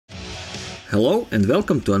Hello and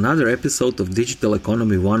welcome to another episode of Digital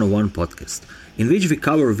Economy 101 podcast, in which we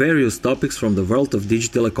cover various topics from the world of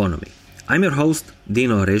digital economy. I'm your host,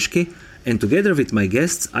 Dino Oreški, and together with my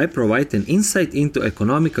guests, I provide an insight into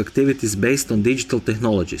economic activities based on digital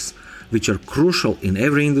technologies, which are crucial in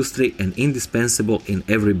every industry and indispensable in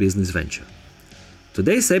every business venture.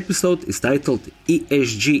 Today's episode is titled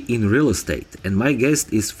ESG in Real Estate, and my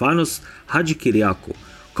guest is Fanos Hadjikyriakou,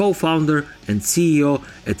 co-founder and CEO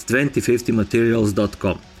at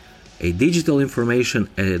 2050materials.com, a digital information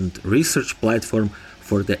and research platform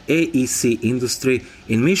for the AEC industry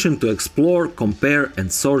in mission to explore, compare,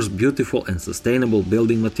 and source beautiful and sustainable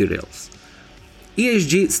building materials.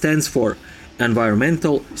 ESG stands for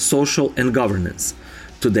Environmental, Social, and Governance.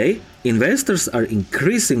 Today, investors are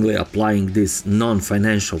increasingly applying these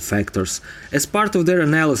non-financial factors as part of their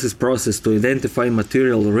analysis process to identify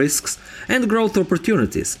material risks and growth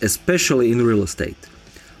opportunities, especially in real estate.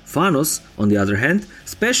 Fanos, on the other hand,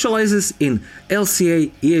 specializes in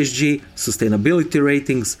LCA, ESG, sustainability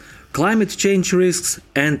ratings, climate change risks,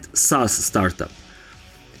 and SaaS startup.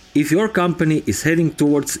 If your company is heading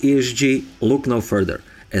towards ESG, look no further,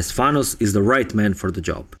 as Fanos is the right man for the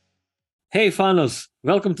job. Hey Fanos,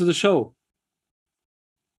 welcome to the show.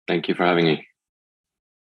 Thank you for having me.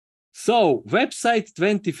 So, website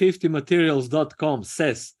 2050materials.com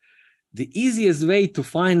says the easiest way to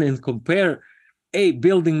find and compare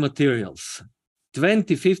building materials.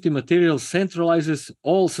 2050 Materials centralizes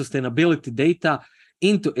all sustainability data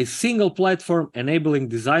into a single platform, enabling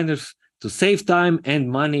designers to save time and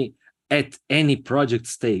money at any project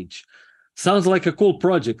stage. Sounds like a cool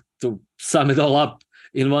project to sum it all up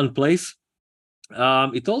in one place.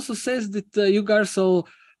 It also says that you guys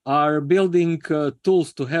are building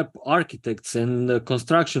tools to help architects and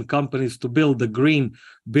construction companies to build the green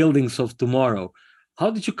buildings of tomorrow. How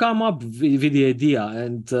did you come up with the idea,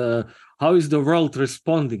 and how is the world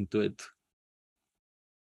responding to it?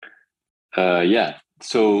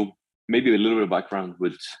 So maybe a little bit of background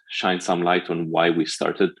would shine some light on why we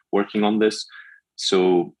started working on this.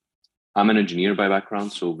 So I'm an engineer by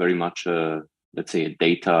background, so very much, let's say, a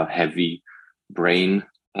data-heavy brain.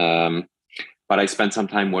 But I spent some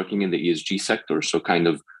time working in the ESG sector, so kind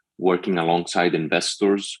of working alongside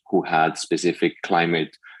investors who had specific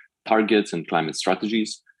climate targets and climate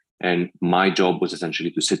strategies. And my job was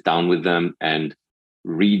essentially to sit down with them and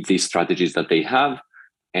read these strategies that they have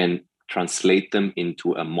and translate them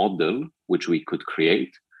into a model which we could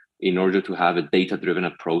create in order to have a data-driven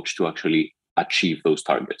approach to actually achieve those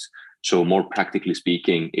targets. So more practically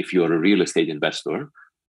speaking, if you're a real estate investor,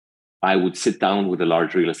 I would sit down with a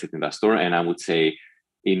large real estate investor and I would say,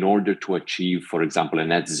 in order to achieve, for example, a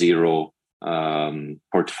net zero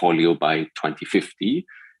portfolio by 2050,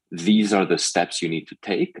 these are the steps you need to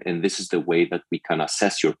take. And this is the way that we can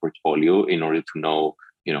assess your portfolio in order to know,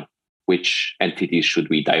 which entities should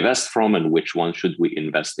we divest from and which ones should we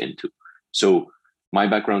invest into. So my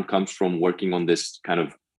background comes from working on this kind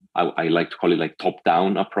of, I like to call it like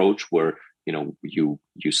top-down approach, where you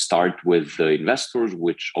start with the investors,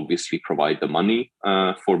 which obviously provide the money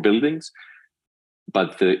for buildings.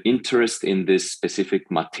 But the interest in this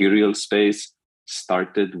specific material space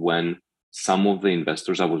started when some of the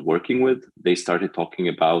investors I was working with, they started talking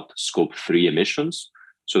about Scope 3 emissions.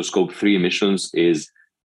 So Scope 3 emissions is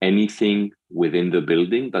anything within the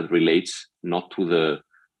building that relates not to the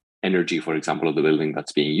energy, for example, of the building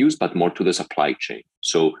that's being used, but more to the supply chain.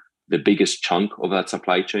 So the biggest chunk of that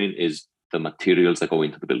supply chain is the materials that go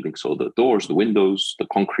into the building. So the doors, the windows, the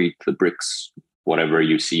concrete, the bricks, whatever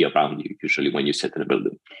you see around you, usually when you sit in a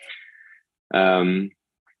building.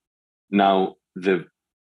 Now, the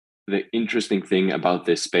interesting thing about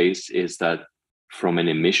this space is that from an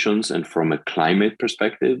emissions and from a climate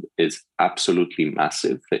perspective is absolutely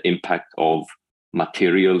massive. The impact of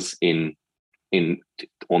materials on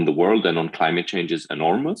the world and on climate change is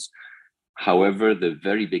enormous. However, the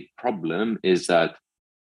very big problem is that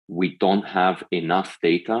we don't have enough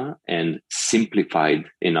data and simplified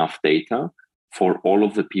enough data for all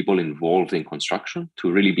of the people involved in construction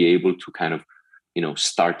to really be able to kind of,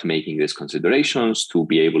 start making these considerations, to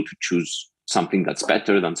be able to choose something that's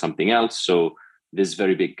better than something else. So this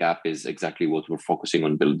very big gap is exactly what we're focusing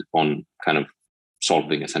on kind of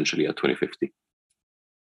solving essentially at 2050.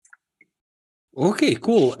 Okay,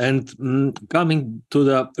 cool. And coming to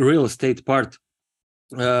the real estate part,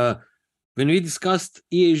 when we discussed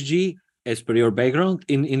ESG, as per your background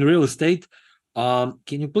in real estate,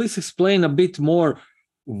 can you please explain a bit more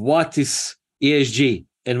what is ESG,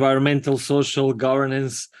 environmental, social,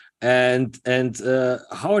 governance, and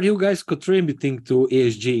how are you guys contributing to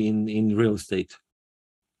ESG in real estate?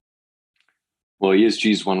 Well,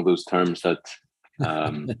 ESG is one of those terms that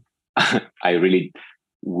I really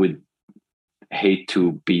would hate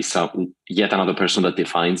to be yet another person that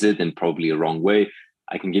defines it in probably a wrong way.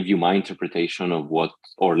 I can give you my interpretation of I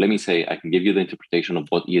can give you the interpretation of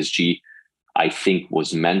what ESG I think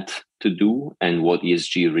was meant to do and what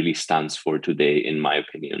ESG really stands for today, in my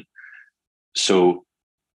opinion. So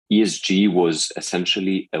ESG was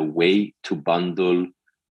essentially a way to bundle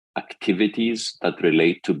activities that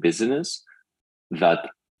relate to business that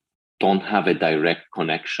don't have a direct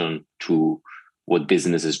connection to what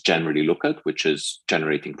businesses generally look at, which is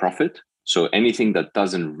generating profit. So anything that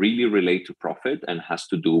doesn't really relate to profit and has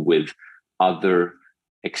to do with other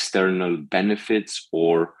external benefits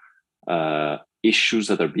or issues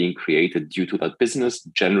that are being created due to that business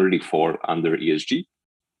generally fall under ESG.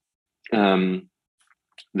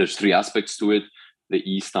 There's three aspects to it. The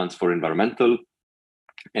E stands for environmental.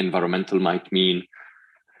 Environmental might mean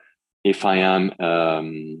if I am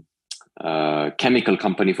a chemical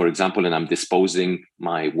company, for example, and I'm disposing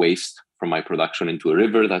my waste from my production into a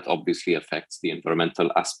river, that obviously affects the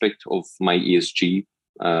environmental aspect of my ESG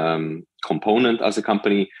component as a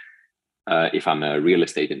company. If I'm a real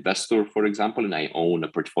estate investor, for example, and I own a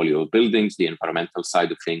portfolio of buildings, the environmental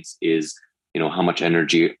side of things is, how much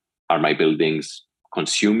energy are my buildings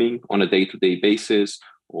consuming on a day-to-day basis,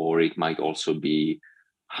 or it might also be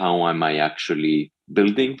how am I actually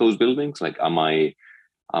building those buildings? Like, am I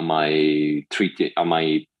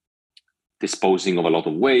disposing of a lot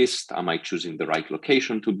of waste? Am I choosing the right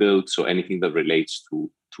location to build? So anything that relates to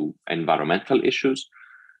environmental issues.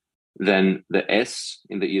 Then the S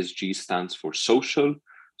in the ESG stands for social.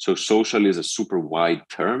 So social is a super wide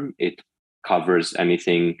term. It covers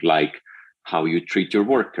anything like how you treat your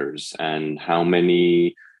workers and how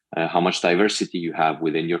much diversity you have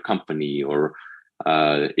within your company, or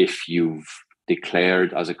if you've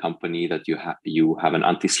declared as a company that you have an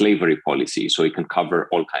anti-slavery policy. So it can cover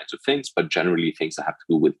all kinds of things, but generally things that have to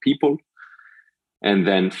do with people. And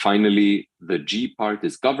then finally, the G part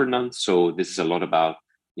is governance. So this is a lot about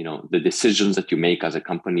the decisions that you make as a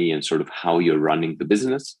company and sort of how you're running the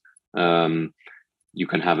business. You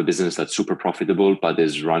can have a business that's super profitable, but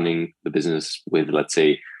is running the business with, let's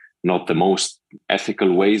say, not the most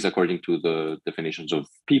ethical ways according to the definitions of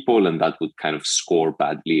people, and that would kind of score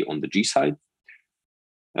badly on the G side.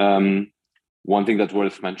 One thing that's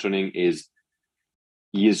worth mentioning is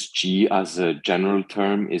ESG as a general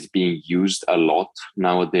term is being used a lot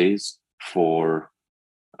nowadays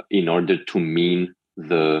in order to mean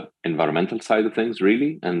the environmental side of things,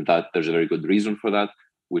 really, and that there's a very good reason for that,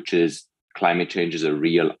 which is climate change is a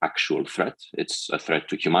real actual threat. It's a threat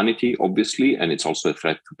to humanity, obviously, and it's also a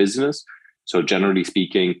threat to business. So generally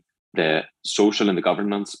speaking, the social and the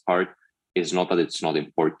governance part is not that it's not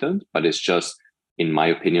important, but it's just, in my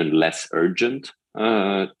opinion, less urgent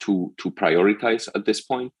to prioritize at this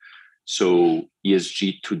point. So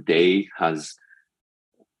ESG today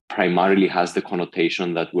primarily has the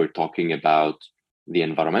connotation that we're talking about the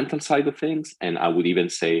environmental side of things. And I would even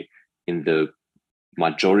say in the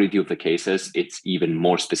majority of the cases, it's even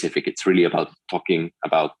more specific. It's really about talking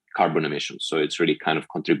about carbon emissions. So it's really kind of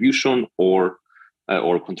contribution or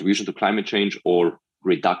contribution to climate change or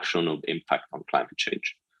reduction of impact on climate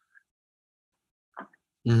change.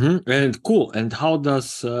 Mm-hmm. And cool. And how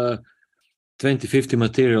does 2050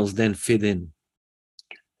 materials then fit in?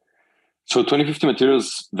 So 2050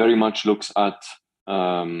 materials very much looks at,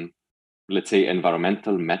 let's say,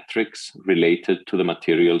 environmental metrics related to the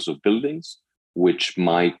materials of buildings, which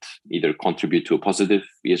might either contribute to a positive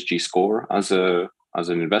ESG score as an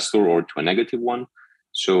investor or to a negative one.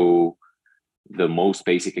 So the most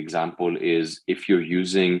basic example is if you're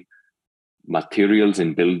using materials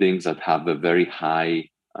in buildings that have a very high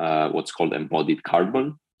what's called embodied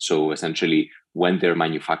carbon. So essentially, when they're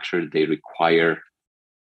manufactured, they require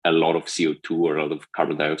a lot of CO2 or a lot of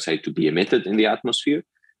carbon dioxide to be emitted in the atmosphere,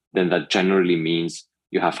 then that generally means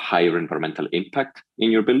you have higher environmental impact in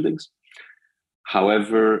your buildings.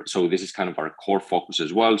 However, so this is kind of our core focus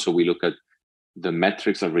as well. So we look at the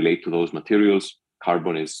metrics that relate to those materials.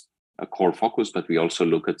 Carbon is a core focus, but we also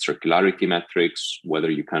look at circularity metrics, whether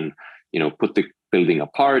you can, put the building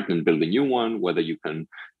apart and build a new one, whether you can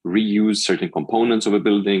reuse certain components of a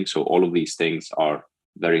building. So all of these things are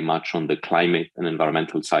very much on the climate and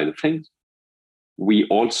environmental side of things. We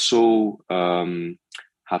also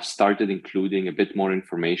have started including a bit more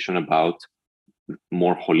information about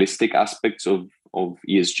more holistic aspects of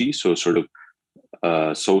ESG. So sort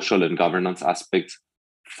of social and governance aspects,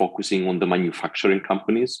 focusing on the manufacturing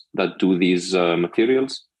companies that do these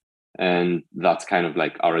materials. And that's kind of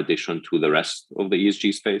like our addition to the rest of the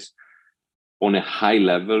ESG space. on a high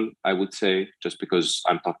level, I would say, just because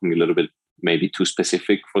I'm talking a little bit maybe too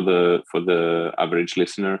specific for the average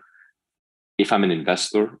listener, if I'm an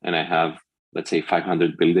investor and I have, let's say,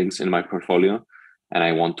 500 buildings in my portfolio, and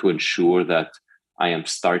I want to ensure that I am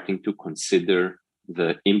starting to consider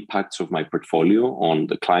the impacts of my portfolio on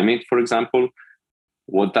the climate, for example,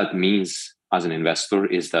 what that means as an investor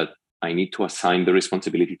is that I need to assign the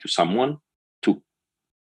responsibility to someone to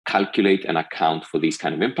calculate and account for these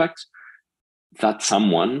kind of impacts. That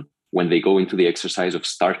someone, when they go into the exercise of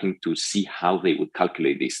starting to see how they would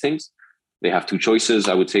calculate these things, they have two choices,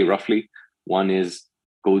 I would say, roughly. One is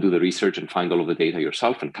go do the research and find all of the data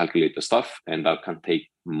yourself and calculate the stuff. And that can take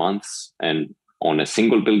months and on a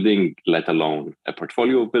single building, let alone a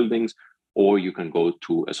portfolio of buildings. Or you can go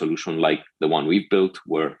to a solution like the one we've built,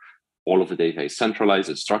 where all of the data is centralized,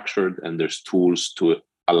 it's structured, and there's tools to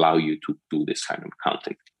allow you to do this kind of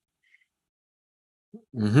accounting.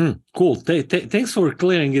 Cool. Thanks for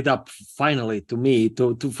clearing it up finally to me,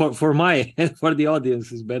 for my and for the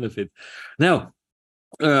audience's benefit. Now,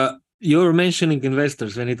 you're mentioning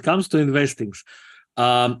investors. When it comes to investing,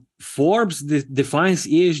 Forbes defines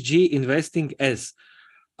ESG investing as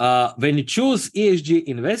when you choose ESG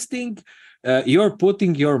investing, you're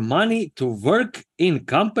putting your money to work in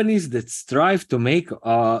companies that strive to make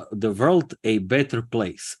the world a better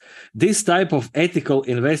place. This type of ethical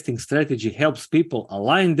investing strategy helps people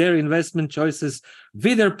align their investment choices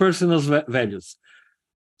with their personal values.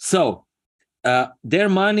 So their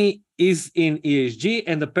money is in ESG,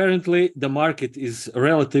 and apparently the market is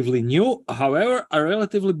relatively new, however, a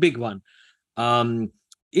relatively big one.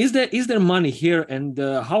 Is there money here, and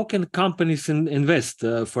how can companies invest,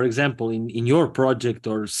 for example, in your project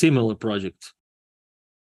or similar projects?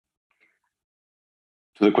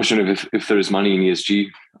 So the question of if there is money in ESG,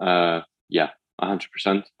 yeah,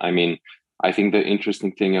 100%. I mean, I think the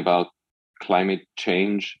interesting thing about climate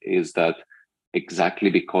change is that exactly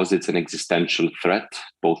because it's an existential threat,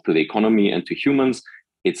 both to the economy and to humans,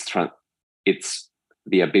 it's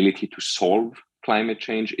the ability to solve climate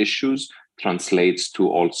change issues translates to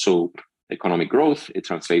also economic growth. It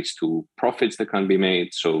translates to profits that can be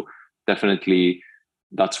made. So definitely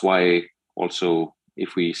that's why also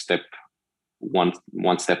if we step one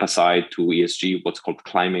step aside to ESG, what's called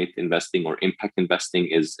climate investing or impact investing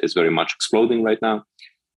is very much exploding right now.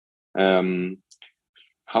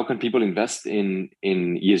 How can people invest in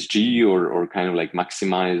ESG or kind of like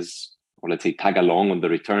maximize, or let's say tag along on the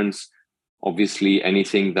returns? Obviously,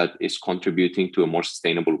 anything that is contributing to a more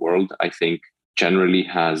sustainable world, I think, generally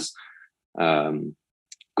has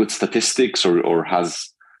good statistics or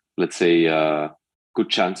has, let's say, good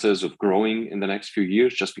chances of growing in the next few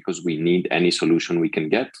years, just because we need any solution we can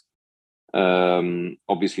get.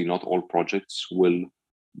 Obviously, not all projects will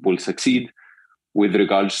succeed. With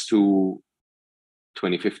regards to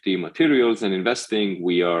 2050 materials and investing,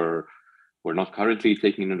 we're not currently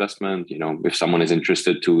taking an investment. You know, if someone is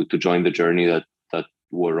interested to join the journey that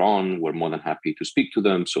we're on, we're more than happy to speak to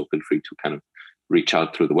them. So feel free to kind of reach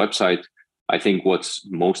out through the website. I think what's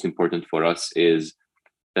most important for us is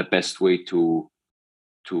the best way to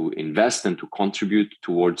invest and to contribute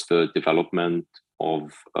towards the development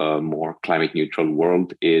of a more climate neutral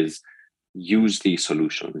world is use these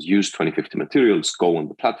solutions, use 2050 materials, go on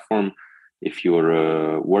the platform. If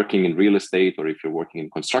you're working in real estate or if you're working in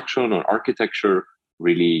construction or architecture,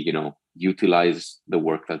 really, utilize the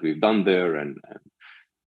work that we've done there and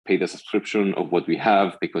pay the subscription of what we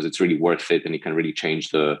have, because it's really worth it and it can really change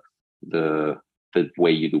the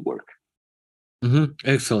way you do work.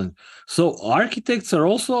 Excellent. So architects are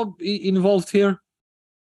also involved here,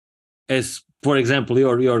 as for example,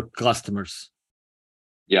 your customers.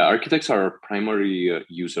 Yeah, architects are our primary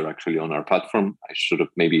user actually on our platform. I should have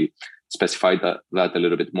maybe specified that a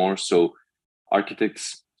little bit more. So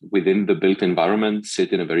architects within the built environment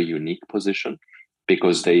sit in a very unique position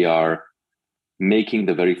because they are making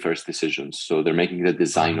the very first decisions. So they're making the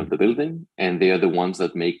design of the building, and they are the ones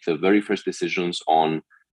that make the very first decisions on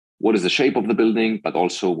what is the shape of the building, but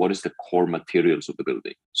also what is the core materials of the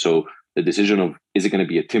building. So the decision of, is it going to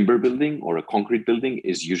be a timber building or a concrete building,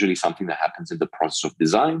 is usually something that happens in the process of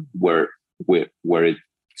design where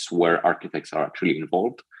architects are actually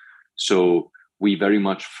involved. So we very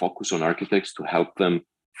much focus on architects to help them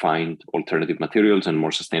find alternative materials and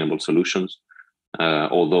more sustainable solutions.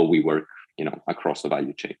 Although we work, across the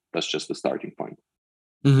value chain. That's just the starting point.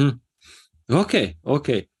 Okay.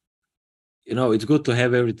 It's good to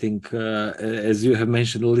have everything, as you have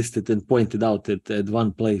mentioned, listed and pointed out at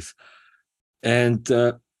one place. And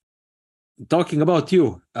talking about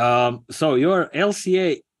you, so your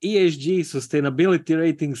LCA, ESG, sustainability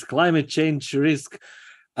ratings, climate change risk,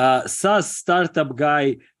 SaaS startup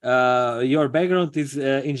guy. Your background is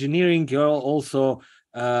engineering. You're also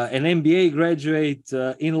an MBA graduate,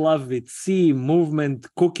 in love with sea, movement,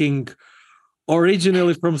 cooking,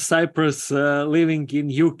 originally from Cyprus, living in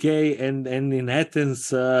UK and in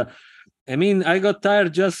Athens. I mean, I got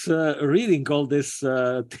tired just reading all these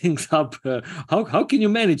things up. How can you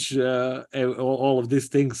manage all of these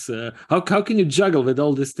things? How can you juggle with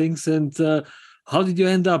all these things? And how did you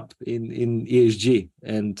end up in ESG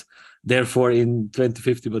and therefore in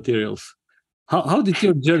 2050 materials? How did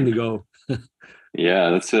your journey go?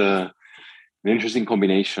 Yeah, that's an interesting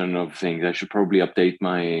combination of things. I should probably update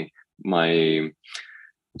my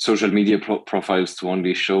social media profiles to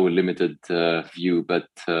only show a limited view, but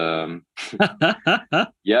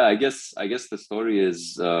yeah, I guess the story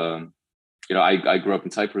is I grew up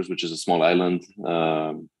in Cyprus, which is a small island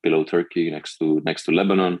below Turkey, next to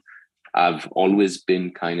Lebanon. I've always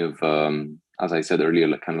been kind of as I said earlier,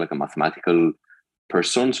 kind of like a mathematical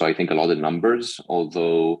person, so I think a lot of numbers.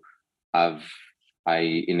 Although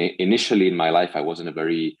initially in my life I wasn't a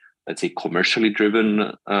very, let's say, commercially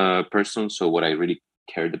driven person. So what I really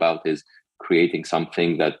cared about is creating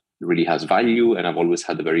something that really has value, and I've always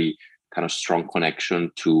had a very kind of strong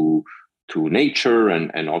connection to nature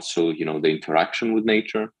and also the interaction with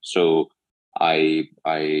nature. So I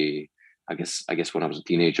guess when I was a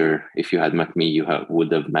teenager, if you had met me, you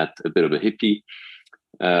would have met a bit of a hippie.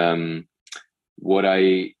 What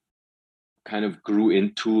I kind of grew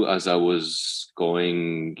into as I was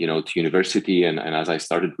going to university, and as I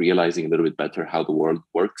started realizing a little bit better how the world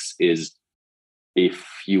works, is this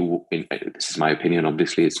is my opinion,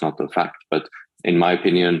 obviously it's not a fact, but in my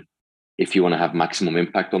opinion, if you want to have maximum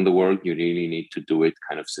impact on the world, you really need to do it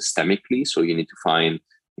kind of systemically. So you need to find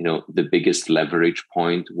the biggest leverage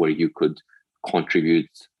point where you could contribute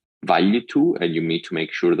value to, and you need to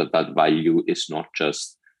make sure that that value is not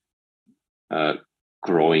just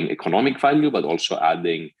growing economic value, but also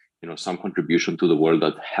adding some contribution to the world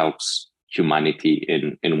that helps humanity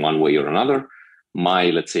in one way or another. My,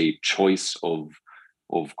 let's say, choice of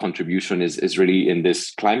contribution is really in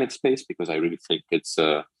this climate space, because I really think it's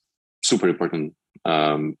a super important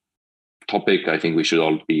topic. I think we should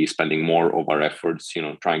all be spending more of our efforts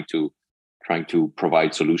trying to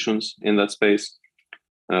provide solutions in that space.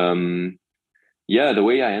 The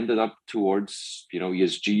way I ended up towards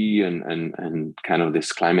ESG and kind of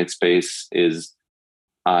this climate space is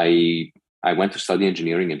I went to study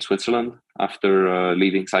engineering in Switzerland after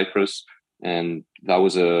leaving Cyprus, and that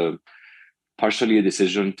was partially a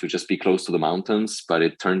decision to just be close to the mountains, but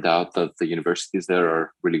it turned out that the universities there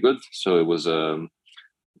are really good. So it was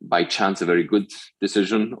by chance a very good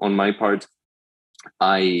decision on my part.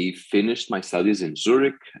 I finished my studies in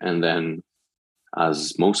Zurich, and then,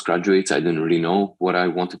 as most graduates, I didn't really know what I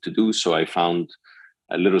wanted to do. So I found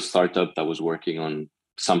a little startup that was working on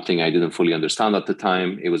something I didn't fully understand at the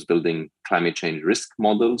time. It was building climate change risk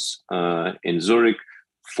models in Zurich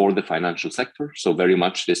for the financial sector. So very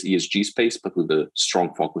much this ESG space, but with a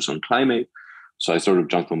strong focus on climate. So I sort of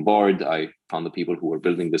jumped on board. I found the people who were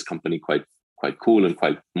building this company quite cool and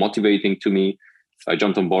quite motivating to me. So I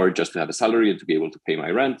jumped on board just to have a salary and to be able to pay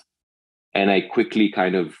my rent. And I quickly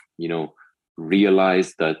kind of,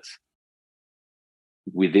 realized that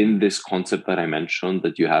within this concept that I mentioned,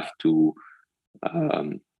 that you have to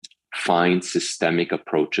find systemic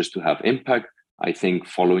approaches to have impact. I think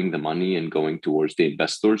following the money and going towards the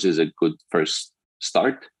investors is a good first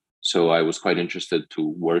start. So I was quite interested to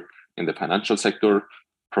work in the financial sector,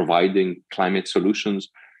 providing climate solutions.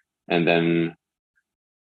 And then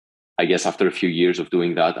I guess after a few years of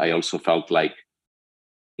doing that, I also felt like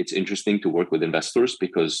it's interesting to work with investors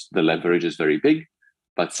because the leverage is very big,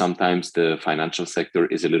 but sometimes the financial sector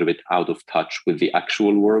is a little bit out of touch with the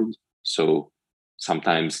actual world. So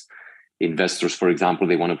sometimes investors, for example,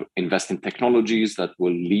 they want to invest in technologies that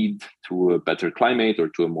will lead to a better climate or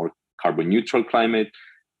to a more carbon neutral climate.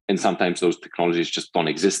 And sometimes those technologies just don't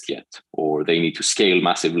exist yet, or they need to scale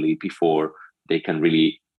massively before they can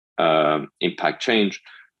really impact change.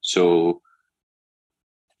 So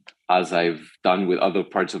as I've done with other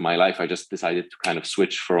parts of my life, I just decided to kind of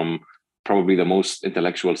switch from probably the most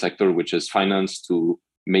intellectual sector, which is finance, to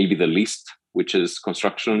maybe the least, which is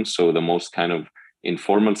construction. So the most kind of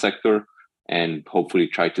informal sector, and hopefully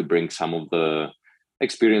try to bring some of the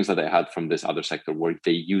experience that I had from this other sector where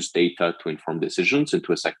they use data to inform decisions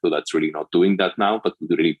into a sector that's really not doing that now, but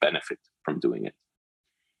would really benefit from doing it.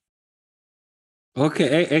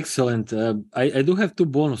 Okay, excellent. I do have two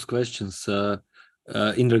bonus questions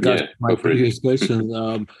in regards to my previous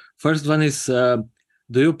question. First one is,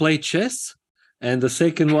 do you play chess? And the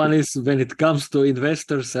second one is, when it comes to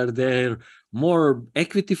investors, are there more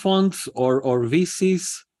equity funds or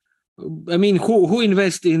VCs? I mean, who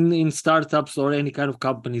invest in startups or any kind of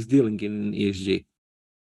companies dealing in ESG?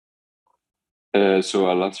 So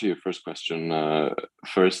I'll answer your first question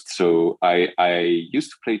first. So I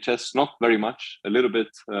used to play chess, not very much, a little bit,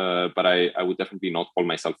 but I would definitely not call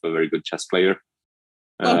myself a very good chess player.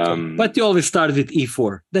 Okay, but you always start with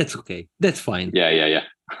E4. That's okay. That's fine. Yeah.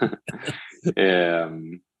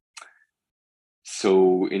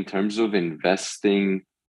 So in terms of investing,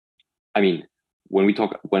 I mean,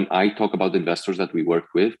 when I talk about investors that we work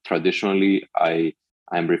with, traditionally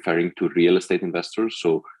I'm referring to real estate investors,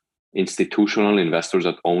 so institutional investors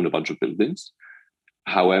that own a bunch of buildings.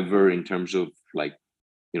 However, in terms of like,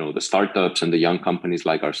 the startups and the young companies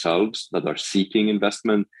like ourselves that are seeking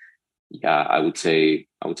investment, yeah, I would say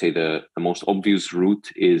the most obvious route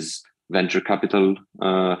is venture capital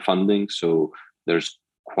funding. So there's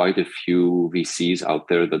quite a few VCs out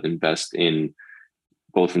there that invest in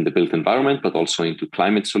both in the built environment, but also into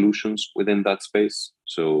climate solutions within that space.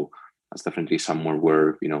 So that's definitely somewhere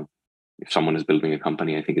where, if someone is building a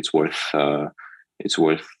company, I think it's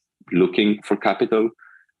worth looking for capital.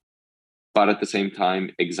 But at the same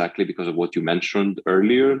time, exactly because of what you mentioned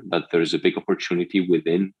earlier, that there's a big opportunity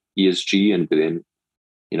within ESG and within,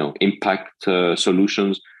 impact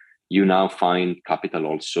solutions, you now find capital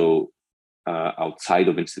also outside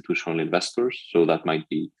of institutional investors. So that might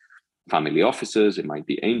be family offices, it might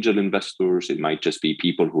be angel investors, it might just be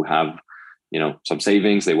people who have, some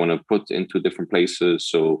savings they want to put into different places.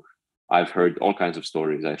 So I've heard all kinds of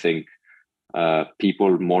stories. I think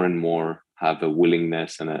people more and more have a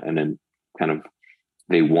willingness and a kind of,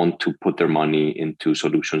 they want to put their money into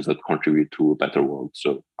solutions that contribute to a better world.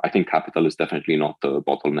 So I think capital is definitely not the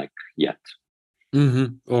bottleneck yet.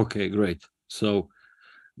 Mm-hmm. Okay, great. So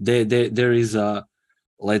there is a,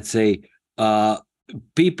 let's say,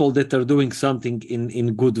 people that are doing something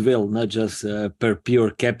in goodwill, not just per pure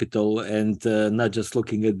capital and not just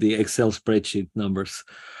looking at the Excel spreadsheet numbers.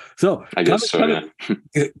 So I guess so,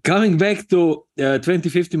 yeah. Coming back to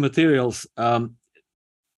 2050 materials,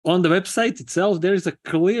 on the website itself, there is a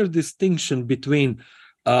clear distinction between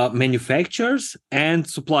manufacturers and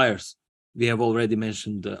suppliers. We have already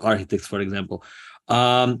mentioned architects, for example.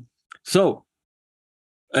 So,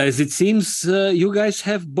 as it seems, you guys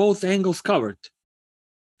have both angles covered.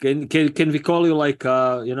 Can we call you like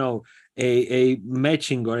a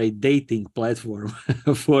matching or a dating platform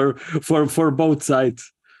for both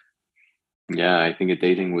sides? Yeah, I think a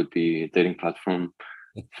dating platform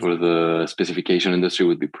for the specification industry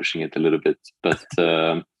would be pushing it a little bit, but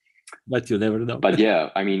you never know. But yeah,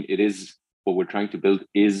 I mean, it is what we're trying to build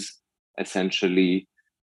is essentially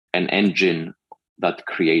an engine that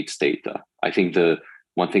creates data. I think the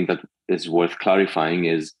one thing that is worth clarifying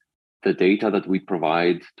is the data that we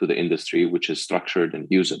provide to the industry, which is structured and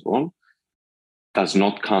usable, does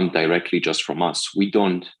not come directly just from us. We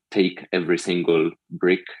don't take every single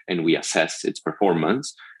brick and we assess its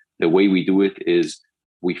performance. The way we do it is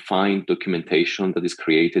we find documentation that is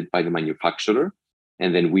created by the manufacturer,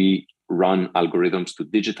 and then we run algorithms to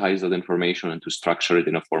digitize that information and to structure it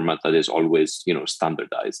in a format that is always,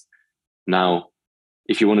 standardized. Now,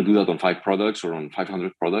 if you want to do that on 5 products or on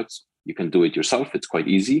 500 products, you can do it yourself. It's quite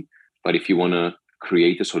easy. But if you want to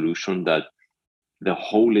create a solution that the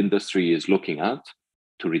whole industry is looking at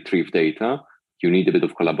to retrieve data, you need a bit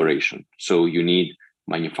of collaboration. So you need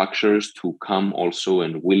manufacturers to come also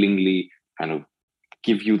and willingly kind of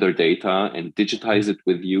give you their data and digitize it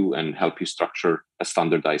with you and help you structure a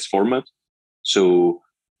standardized format. So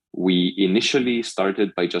we initially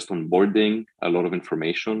started by just onboarding a lot of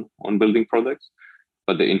information on building products.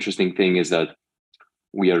 But the interesting thing is that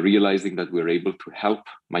we are realizing that we're able to help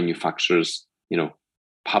manufacturers,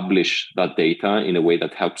 publish that data in a way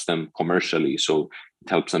that helps them commercially. So it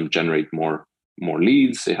helps them generate more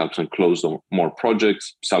leads. It helps them close more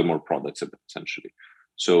projects, sell more products, essentially.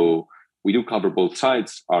 So we do cover both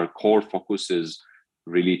sides. Our core focus is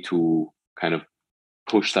really to kind of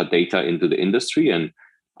push that data into the industry. And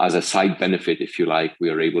as a side benefit, if you like, we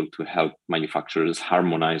are able to help manufacturers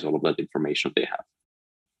harmonize all of that information they have.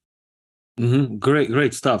 Mm-hmm.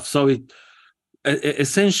 Great stuff. So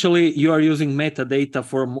essentially you are using metadata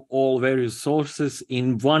from all various sources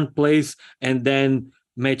in one place and then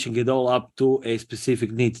matching it all up to a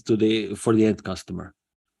specific need for the end customer.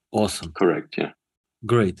 Awesome. Correct. Yeah.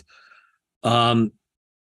 Great. Well,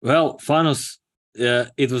 Fanos,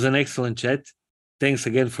 it was an excellent chat. Thanks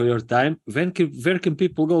again for your time. Where can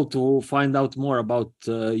people go to find out more about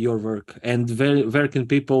your work, and where can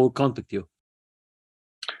people contact you?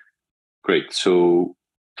 Great. So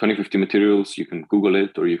 2050 Materials, you can Google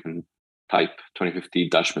it or you can type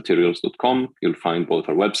 2050-materials.com. You'll find both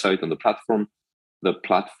our website and the platform. The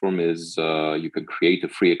platform is, you can create a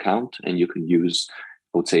free account and you can use,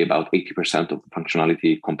 I would say, about 80% of the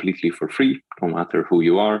functionality completely for free, no matter who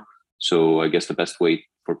you are. So I guess the best way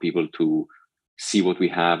for people to see what we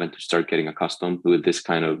have and to start getting accustomed with this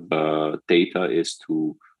kind of data is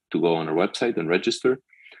to go on our website and register.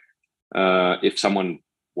 If someone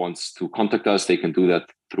wants to contact us, they can do that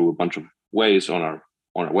through a bunch of ways on our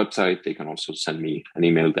website. They can also send me an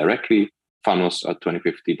email directly,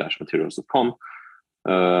 fanos@2050-materials.com.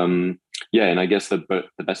 And I guess the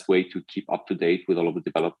best way to keep up to date with all of the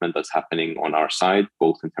development that's happening on our side,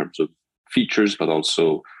 both in terms of features, but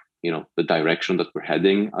also, the direction that we're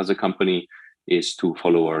heading as a company, is to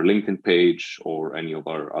follow our LinkedIn page or any of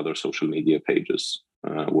our other social media pages,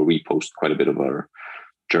 where we post quite a bit of our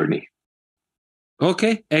journey.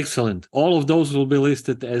 Okay, excellent. All of those will be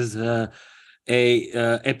listed as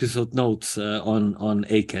episode notes on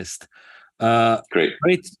Acast.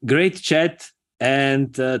 Great chat,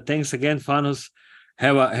 and thanks again, Fanos.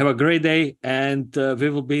 Have a great day, and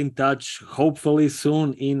we will be in touch hopefully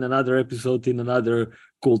soon in another episode in another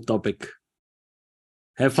cool topic.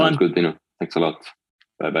 Have fun. Sounds good, Dino. Thanks a lot.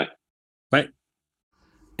 Bye. Bye.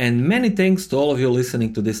 And many thanks to all of you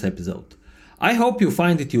listening to this episode. I hope you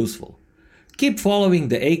find it useful. Keep following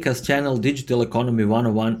the Acast channel Digital Economy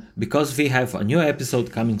 101 because we have a new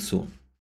episode coming soon.